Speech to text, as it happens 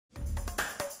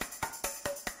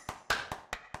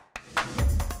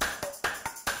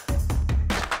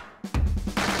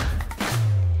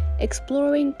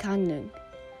Exploring Gangneung.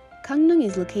 Gangneung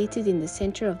is located in the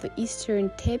center of the eastern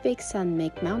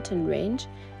Taebaek-Sanmek mountain range,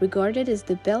 regarded as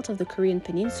the belt of the Korean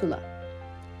peninsula.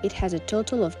 It has a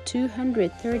total of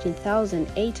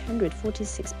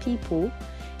 213,846 people,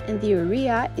 and the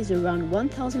area is around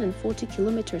 1,040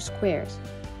 kilometers squares.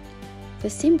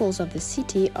 The symbols of the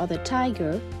city are the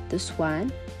tiger, the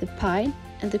swan, the pine,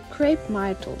 and the crepe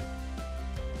myrtle.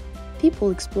 People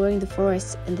exploring the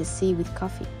forests and the sea with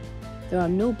coffee. There are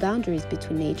no boundaries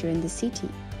between nature and the city.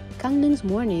 Gangneung's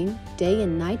morning, day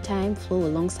and nighttime flow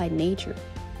alongside nature.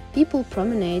 People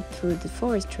promenade through the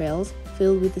forest trails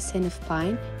filled with the scent of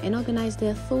pine and organize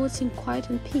their thoughts in quiet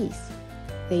and peace.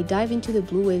 They dive into the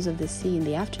blue waves of the sea in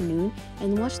the afternoon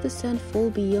and watch the sun fall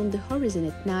beyond the horizon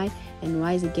at night and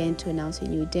rise again to announce a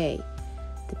new day.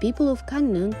 The people of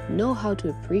Gangneung know how to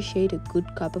appreciate a good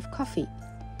cup of coffee.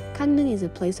 Gangneung is a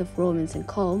place of romance and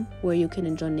calm where you can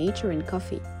enjoy nature and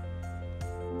coffee.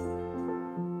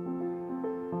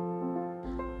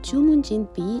 Jumunjin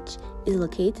Beach is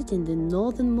located in the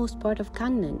northernmost part of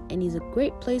Gangneung and is a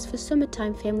great place for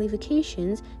summertime family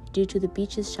vacations due to the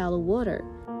beach's shallow water.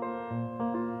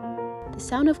 The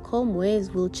sound of calm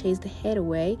waves will chase the head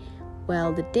away,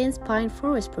 while the dense pine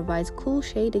forest provides cool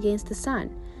shade against the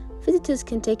sun. Visitors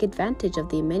can take advantage of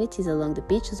the amenities along the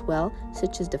beach as well,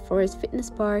 such as the Forest Fitness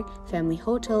Park, family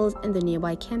hotels, and the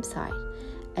nearby campsite.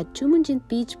 At Jumunjin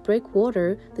Beach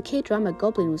Breakwater, the K-drama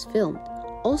Goblin was filmed.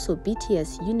 Also,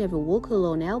 BTS' You Never Walk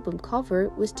Alone album cover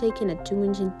was taken at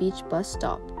Jumunjin Beach bus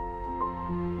stop.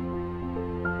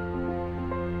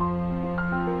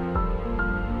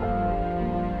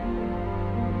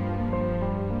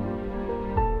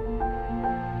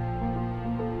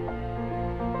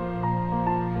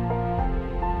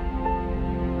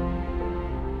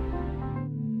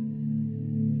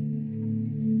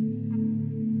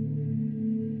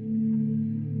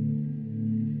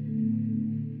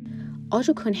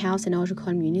 Ojukon House and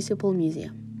Ojukon Municipal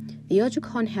Museum. The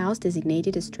Ojukon House,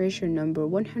 designated as treasure number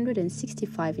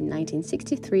 165 in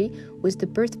 1963, was the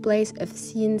birthplace of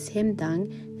Sin Semdang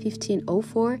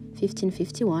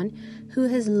 1504-1551, who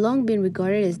has long been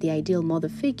regarded as the ideal mother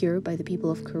figure by the people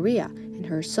of Korea, and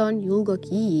her son Yulgok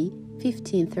Yi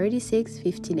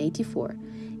 1536-1584.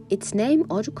 Its name,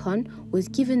 Ojukon, was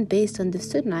given based on the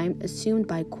pseudonym assumed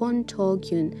by Kwon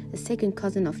To-gyun, a second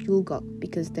cousin of Yulgok,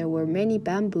 because there were many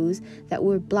bamboos that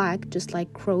were black just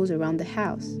like crows around the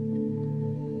house.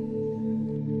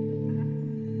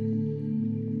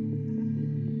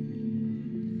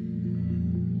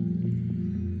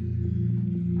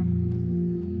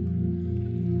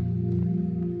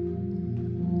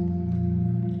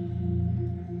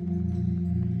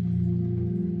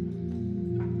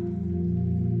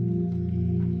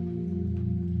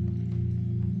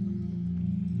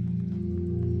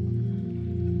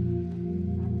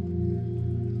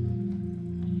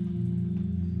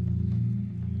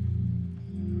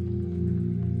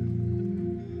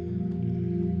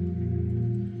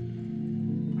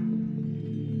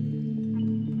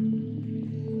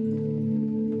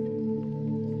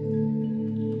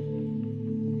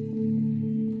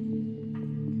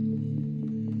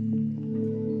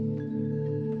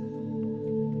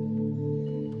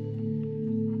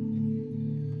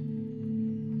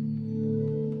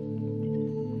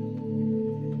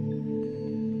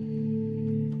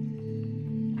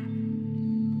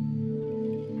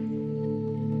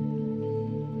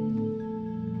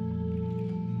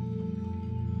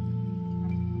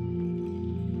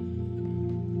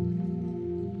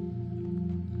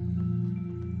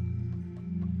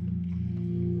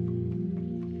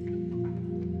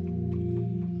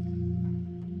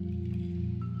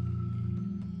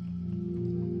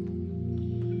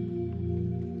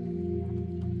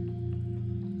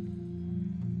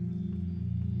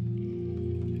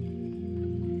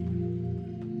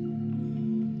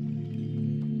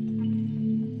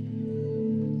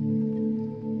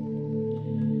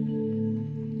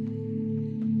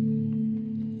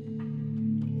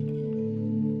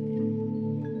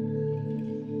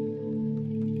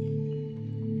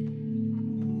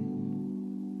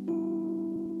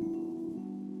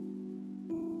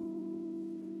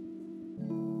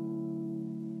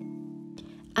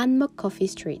 Anmok Coffee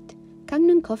Street.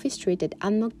 Gangneung Coffee Street at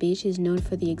Anmok Beach is known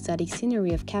for the exotic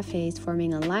scenery of cafes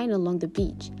forming a line along the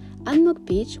beach. Anmok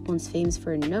Beach, once famous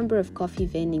for a number of coffee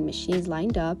vending machines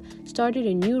lined up, started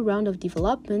a new round of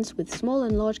developments with small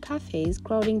and large cafes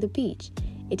crowding the beach.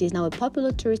 It is now a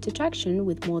popular tourist attraction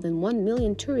with more than 1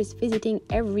 million tourists visiting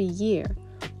every year.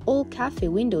 All cafe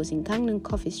windows in Gangneung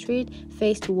Coffee Street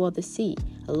face toward the sea,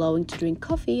 allowing to drink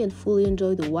coffee and fully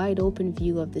enjoy the wide open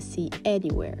view of the sea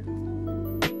anywhere.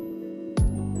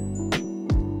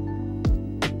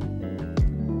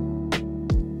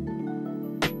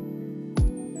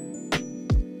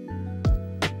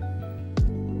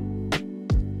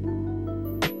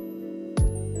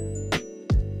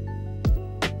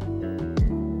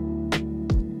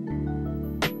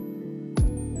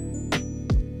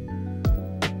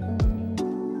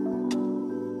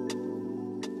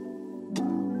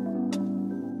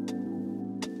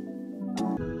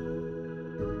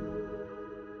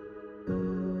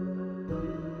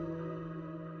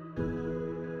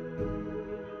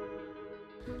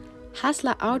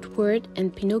 Hasla Art World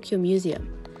and Pinocchio Museum.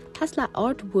 Hasla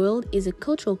Art World is a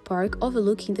cultural park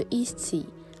overlooking the East Sea.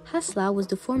 Hasla was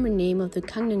the former name of the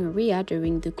Gangneung area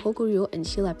during the Goguryeo and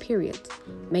Shilla periods.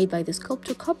 Made by the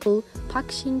sculptor couple Park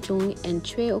Shin-jong and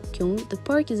Choi Ok-kyung, the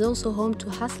park is also home to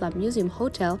Hasla Museum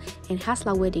Hotel and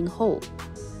Hasla Wedding Hall.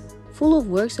 Full of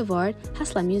works of art,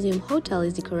 Hasla Museum Hotel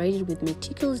is decorated with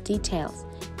meticulous details.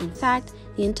 In fact,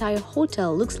 the entire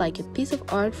hotel looks like a piece of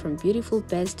art, from beautiful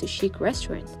beds to chic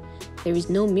restaurant. There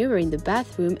is no mirror in the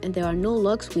bathroom and there are no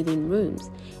locks within rooms,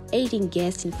 aiding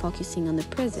guests in focusing on the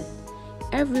present.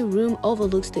 Every room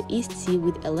overlooks the East Sea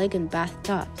with elegant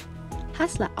bathtubs.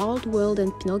 Hasla Art World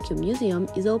and Pinocchio Museum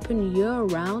is open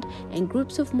year-round, and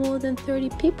groups of more than 30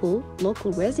 people,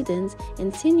 local residents,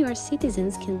 and senior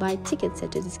citizens can buy tickets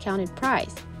at a discounted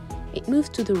price. It moves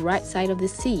to the right side of the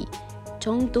sea,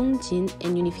 Cheongdongjin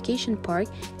and Unification Park,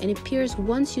 and appears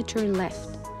once you turn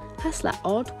left. Hasla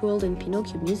Art World and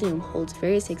Pinocchio Museum holds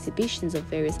various exhibitions of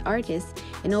various artists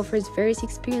and offers various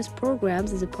experience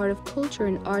programs as a part of culture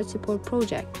and art support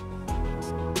project.